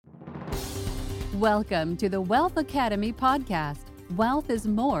Welcome to the Wealth Academy podcast. Wealth is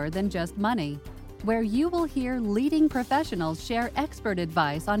more than just money, where you will hear leading professionals share expert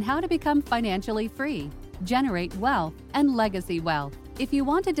advice on how to become financially free, generate wealth, and legacy wealth. If you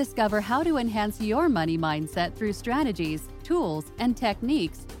want to discover how to enhance your money mindset through strategies, tools, and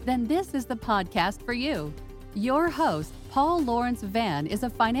techniques, then this is the podcast for you. Your host, Paul Lawrence Vann, is a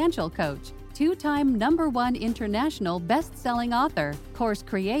financial coach, two-time #1 international best-selling author, course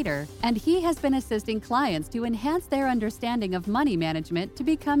creator, and he has been assisting clients to enhance their understanding of money management to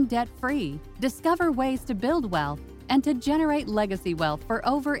become debt-free, discover ways to build wealth, and to generate legacy wealth for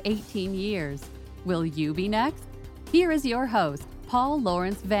over 18 years. Will you be next? Here is your host, Paul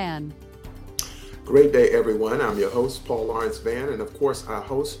Lawrence Vann. Great day, everyone. I'm your host, Paul Lawrence Vann, and of course, I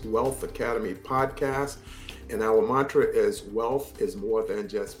host Wealth Academy podcast, and our mantra is wealth is more than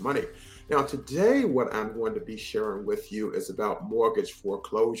just money. Now, today, what I'm going to be sharing with you is about mortgage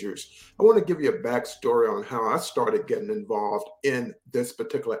foreclosures. I want to give you a backstory on how I started getting involved in this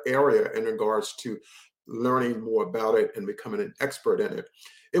particular area in regards to learning more about it and becoming an expert in it.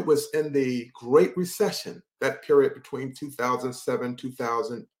 It was in the Great Recession, that period between 2007,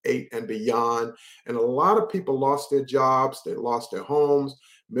 2008, and beyond. And a lot of people lost their jobs, they lost their homes,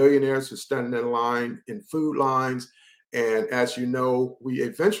 millionaires were standing in line in food lines. And as you know, we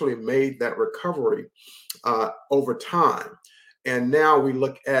eventually made that recovery over time. And now we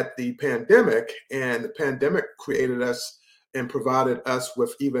look at the pandemic, and the pandemic created us and provided us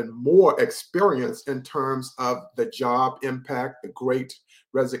with even more experience in terms of the job impact, the great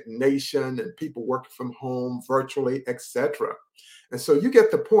resignation, and people working from home virtually, etc. And so you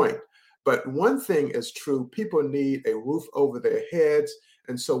get the point. But one thing is true, people need a roof over their heads.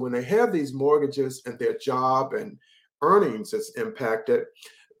 And so when they have these mortgages and their job and earnings is impacted,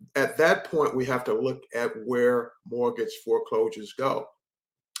 at that point, we have to look at where mortgage foreclosures go.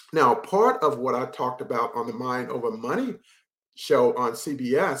 Now, part of what I talked about on the Mind Over Money show on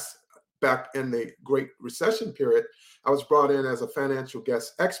CBS back in the Great Recession period, I was brought in as a financial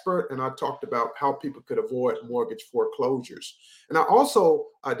guest expert, and I talked about how people could avoid mortgage foreclosures. And I also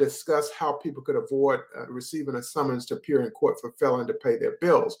discussed how people could avoid receiving a summons to appear in court for failing to pay their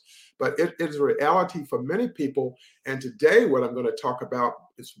bills. But it is a reality for many people. And today, what I'm going to talk about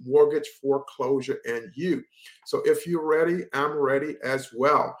is mortgage foreclosure and you. So if you're ready, I'm ready as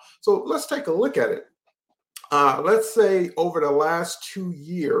well. So let's take a look at it. Let's say over the last 2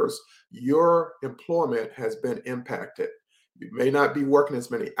 years, your employment has been impacted. You may not be working as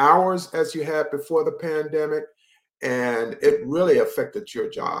many hours as you had before the pandemic, and it really affected your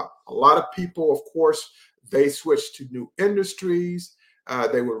job. A lot of people, of course, they switched to new industries.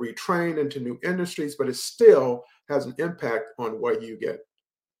 They were retrained into new industries, but it still has an impact on what you get.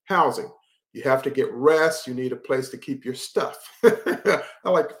 Housing. You have to get rest. You need a place to keep your stuff. I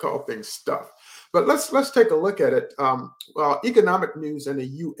like to call things stuff. But let's take a look at it. Well, economic news in the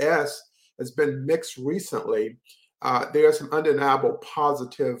U.S. has been mixed recently. There are some undeniable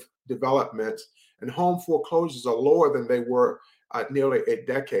positive developments, and home foreclosures are lower than they were nearly a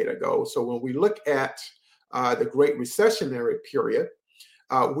decade ago. So when we look at the Great Recessionary period,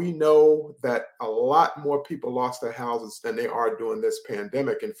 we know that a lot more people lost their houses than they are during this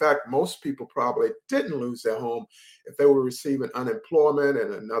pandemic. In fact, most people probably didn't lose their home if they were receiving unemployment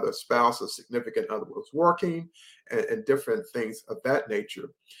and another spouse or significant other was working and different things of that nature.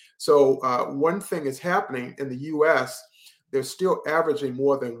 So one thing is happening in the U.S., they're still averaging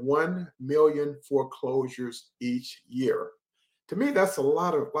more than 1 million foreclosures each year. To me, that's a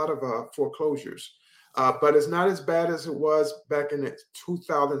lot of foreclosures. But it's not as bad as it was back in the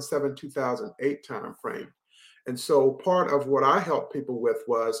 2007, 2008 timeframe. And so part of what I helped people with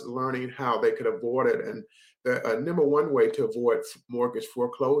was learning how they could avoid it. And the number one way to avoid mortgage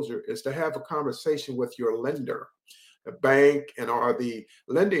foreclosure is to have a conversation with your lender, the bank, and or the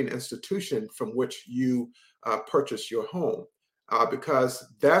lending institution from which you purchase your home, because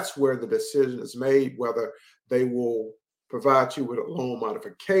that's where the decision is made, whether they will provide you with a loan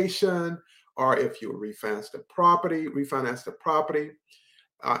modification, or if you refinance the property,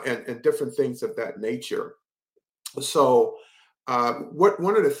 and different things of that nature. So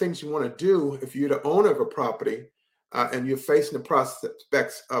one of the things you want to do if you're the owner of a property and you're facing the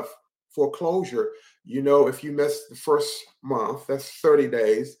prospects of foreclosure, if you miss the first month, that's 30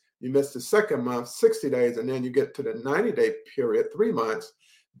 days, you miss the second month, 60 days, and then you get to the 90-day period, 3 months,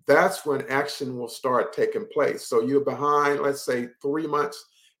 that's when action will start taking place. So you're behind, let's say 3 months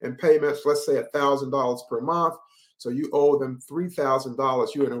in payments, let's say $1,000 per month. So you owe them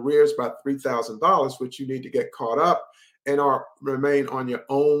 $3,000. You're in arrears by $3,000, which you need to get caught up and or remain on your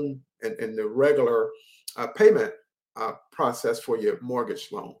own in the regular payment process for your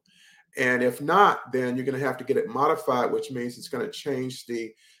mortgage loan. And if not, then you're going to have to get it modified, which means it's going to change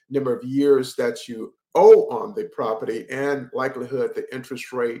the number of years that you owe on the property and likelihood, the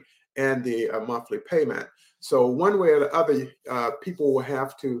interest rate, and the monthly payment. So one way or the other, people will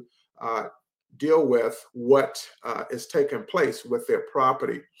have to deal with what is taking place with their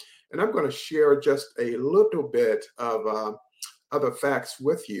property. And I'm going to share just a little bit of other facts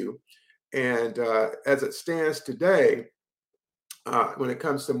with you. And as it stands today, when it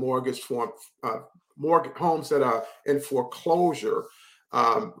comes to mortgage homes that are in foreclosure,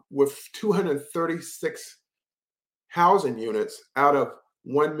 with 236 housing units out of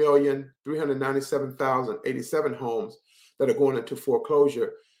 1,397,087 homes that are going into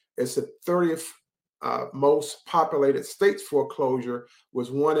foreclosure. It's the 30th most populated state's foreclosure,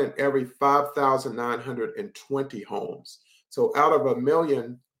 was one in every 5,920 homes. So out of 1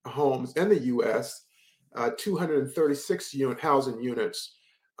 million homes in the U.S., 236 housing units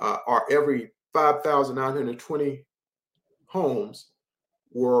are every 5,920 homes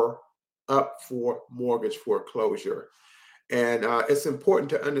were up for mortgage foreclosure. And it's important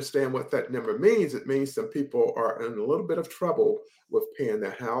to understand what that number means. It means some people are in a little bit of trouble with paying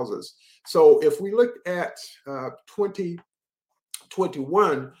their houses. So if we look at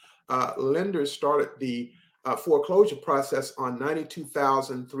 2021, lenders started the foreclosure process on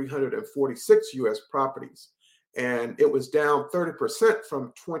 92,346 U.S. properties. And it was down 30%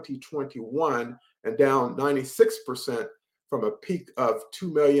 from 2021 and down 96% from a peak of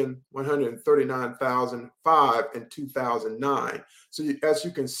 2,139,005 in 2009. So as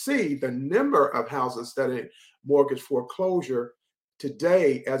you can see, the number of houses that are in mortgage foreclosure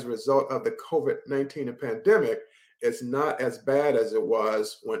today as a result of the COVID-19 pandemic is not as bad as it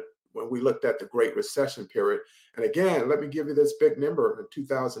was when we looked at the Great Recession period. And again, let me give you this big number in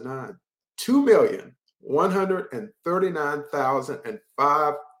 2009,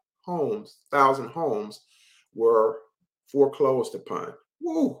 2,139,005 homes were foreclosed upon.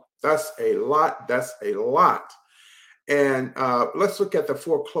 Woo, that's a lot. That's a lot. And let's look at the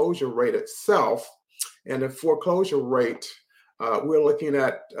foreclosure rate itself. And the foreclosure rate, we're looking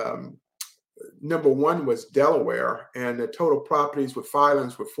at number one was Delaware, and the total properties with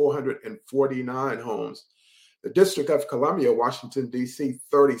filings were 449 homes. The District of Columbia, Washington, D.C.,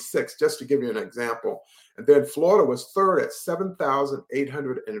 36, just to give you an example. And then Florida was third at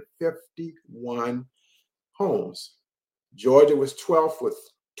 7,851 homes. Georgia was 12th with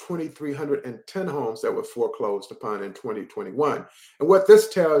 2,310 homes that were foreclosed upon in 2021. And what this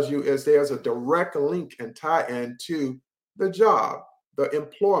tells you is there's a direct link and tie-in to the job, the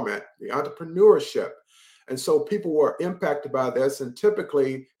employment, the entrepreneurship. And so people were impacted by this, and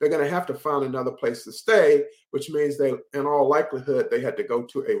typically they're going to have to find another place to stay, which means they, in all likelihood, they had to go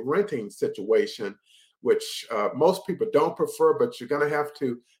to a renting situation, which most people don't prefer, but you're going to have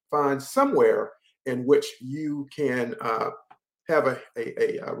to find somewhere in which you can have a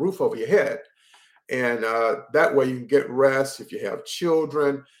roof over your head. And that way you can get rest if you have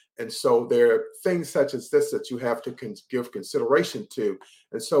children. And so there are things such as this that you have to give consideration to.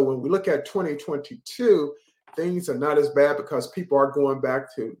 And so when we look at 2022, things are not as bad because people are going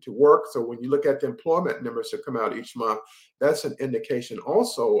back to work. So when you look at the employment numbers that come out each month, that's an indication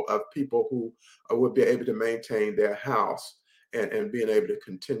also of people who would be able to maintain their house and being able to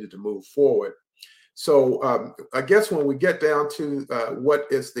continue to move forward. So I guess when we get down to what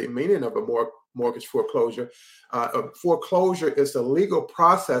is the meaning of a mortgage foreclosure, foreclosure is the legal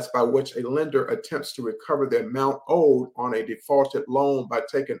process by which a lender attempts to recover the amount owed on a defaulted loan by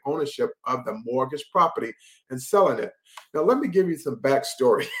taking ownership of the mortgage property and selling it. Now, let me give you some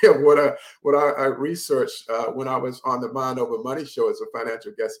backstory of what I researched when I was on the Mind Over Money show as a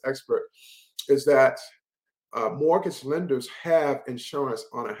financial guest expert, is that mortgage lenders have insurance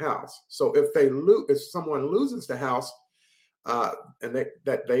on a house. So if someone loses the house and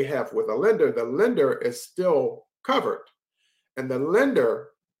that they have with a lender, the lender is still covered. And the lender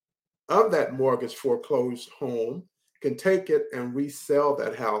of that mortgage foreclosed home can take it and resell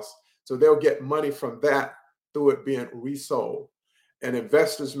that house. So they'll get money from that through it being resold. And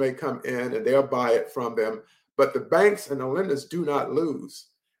investors may come in and they'll buy it from them. But the banks and the lenders do not lose.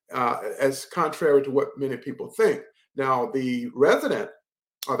 As contrary to what many people think. Now, the resident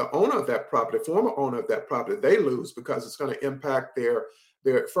or the owner of that property, former owner of that property, they lose because it's going to impact their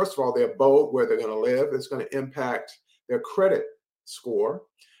first of all, their abode where they're going to live. It's going to impact their credit score.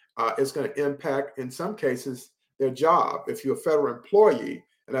 It's going to impact, in some cases, their job. If you're a federal employee,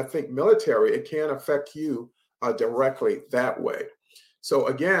 and I think military, it can affect you directly that way. So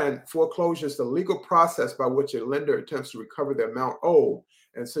again, foreclosure is the legal process by which a lender attempts to recover the amount owed.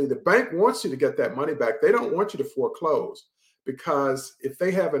 And so the bank wants you to get that money back. They don't want you to foreclose. because if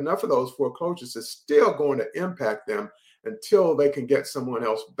they have enough of those foreclosures, it's still going to impact them until they can get someone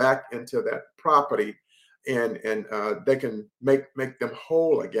else back into that property, and they can make them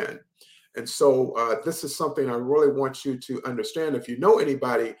whole again. And so this is something I really want you to understand. If you know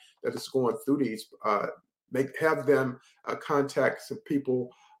anybody that is going through these, have them contact some people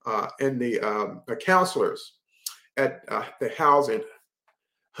in the counselors at the housing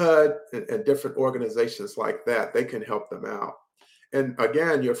HUD and different organizations like that. They can help them out. And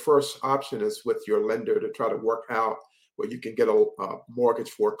again, your first option is with your lender to try to work out where you can get a mortgage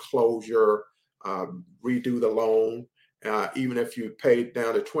foreclosure, redo the loan. Even if you paid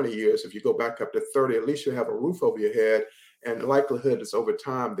down to 20 years, if you go back up to 30, at least you have a roof over your head. And the likelihood is over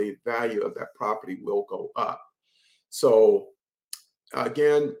time, the value of that property will go up. So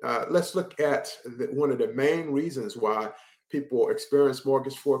again, let's look at one of the main reasons why people experience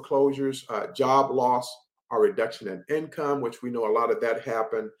mortgage foreclosures: job loss or reduction in income, which we know a lot of that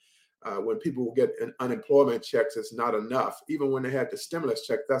happened. When people get unemployment checks, it's not enough. Even when they had the stimulus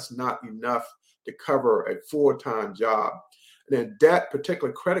check, that's not enough to cover a full-time job. And then debt,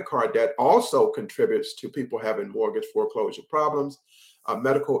 particularly credit card debt, also contributes to people having mortgage foreclosure problems.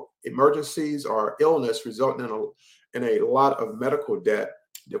 Medical emergencies or illness resulting in a lot of medical debt.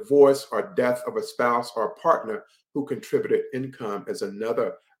 Divorce or death of a spouse or partner who contributed income is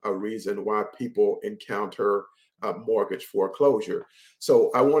another reason why people encounter mortgage foreclosure. So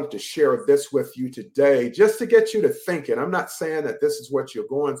I wanted to share this with you today just to get you to thinking. I'm not saying that this is what you're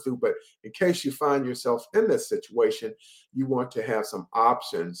going through, but in case you find yourself in this situation, you want to have some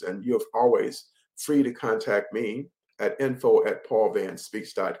options, and you're always free to contact me at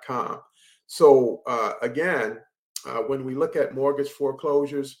info@paulvanspeaks.com. So again, when we look at mortgage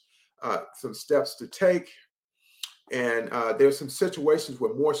foreclosures, some steps to take. And there's some situations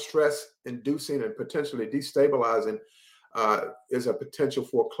where more stress inducing and potentially destabilizing is a potential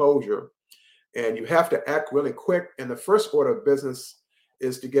foreclosure. And you have to act really quick. And the first order of business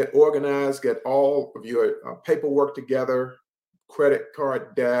is to get organized, get all of your paperwork together, credit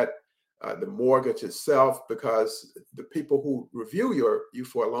card debt, the mortgage itself, because the people who review you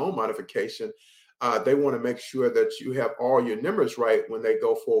for a loan modification, they want to make sure that you have all your numbers right when they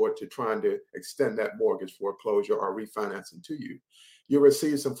go forward to trying to extend that mortgage foreclosure or refinancing to you. You'll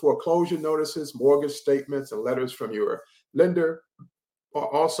receive some foreclosure notices, mortgage statements, and letters from your lender are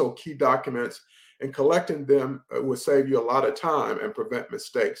also key documents, and collecting them will save you a lot of time and prevent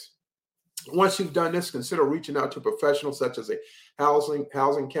mistakes. Once you've done this, consider reaching out to professionals such as a housing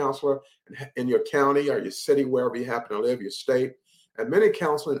counselor in your county or your city, wherever you happen to live, your state. And many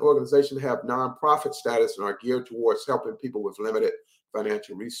counseling organizations have nonprofit status and are geared towards helping people with limited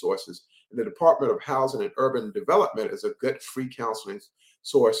financial resources. And the Department of Housing and Urban Development is a good free counseling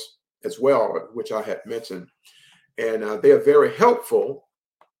source as well, which I had mentioned. And they are very helpful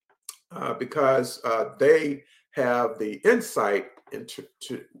because they have the insight into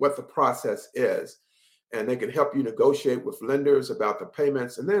what the process is. And they can help you negotiate with lenders about the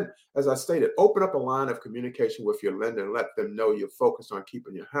payments. And then, as I stated, open up a line of communication with your lender and let them know you're focused on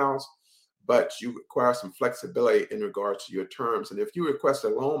keeping your house, but you require some flexibility in regards to your terms. And if you request a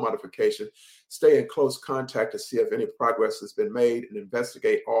loan modification, stay in close contact to see if any progress has been made and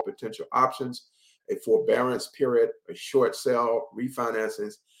investigate all potential options: a forbearance period, a short sale,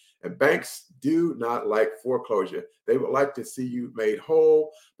 refinancings. And banks do not like foreclosure. They would like to see you made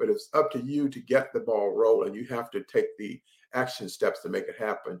whole, but it's up to you to get the ball rolling. You have to take the action steps to make it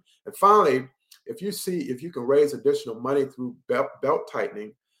happen. And finally, if you can raise additional money through belt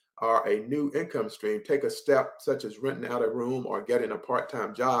tightening or a new income stream, take a step such as renting out a room or getting a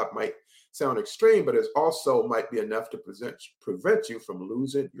part-time job. Might sound extreme, but it also might be enough to prevent you from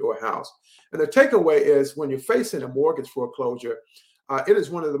losing your house. And the takeaway is, when you're facing a mortgage foreclosure, it is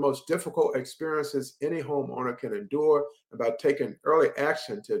one of the most difficult experiences any homeowner can endure. And by taking early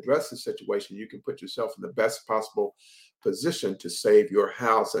action to address the situation, you can put yourself in the best possible position to save your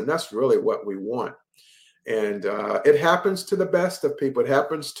house. And that's really what we want. And it happens to the best of people. It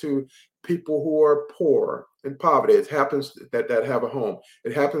happens to people who are poor, in poverty. It happens that have a home.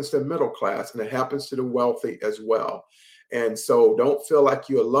 It happens to middle class, and it happens to the wealthy as well. And so don't feel like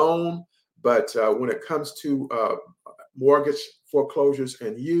you're alone. But when it comes to mortgage foreclosures,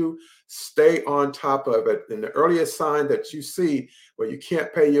 and you stay on top of it. And the earliest sign that you see where you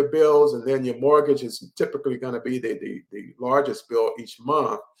can't pay your bills, and then your mortgage is typically going to be the largest bill each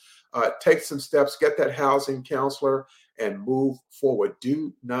month, take some steps, get that housing counselor, and move forward.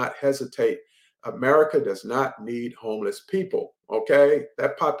 Do not hesitate. America does not need homeless people, okay?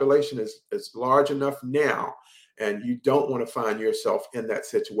 That population is large enough now. And you don't want to find yourself in that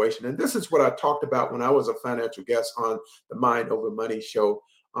situation. And this is what I talked about when I was a financial guest on the Mind Over Money show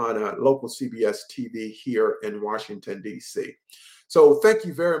on local CBS TV here in Washington, D.C. So thank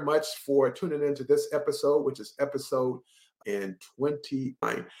you very much for tuning into this episode, which is episode in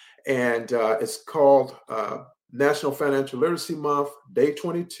 29. And it's called National Financial Literacy Month, Day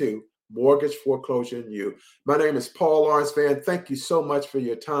 22, Mortgage Foreclosure and You. My name is Paul Lawrence Vann. Thank you so much for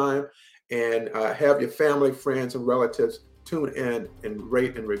your time. And have your family, friends, and relatives tune in and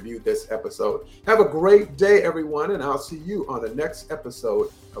rate and review this episode. Have a great day, everyone, and I'll see you on the next episode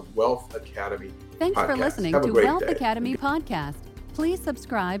of Wealth Academy Thanks Podcast. for listening to Wealth Academy Podcast. Please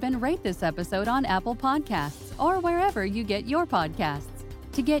subscribe and rate this episode on Apple Podcasts or wherever you get your podcasts.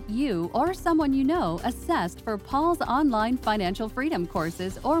 To get you or someone you know assessed for Paul's online financial freedom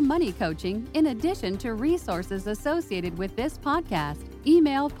courses or money coaching, in addition to resources associated with this podcast,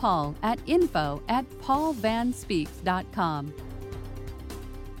 email Paul at info@paulvanspeaks.com.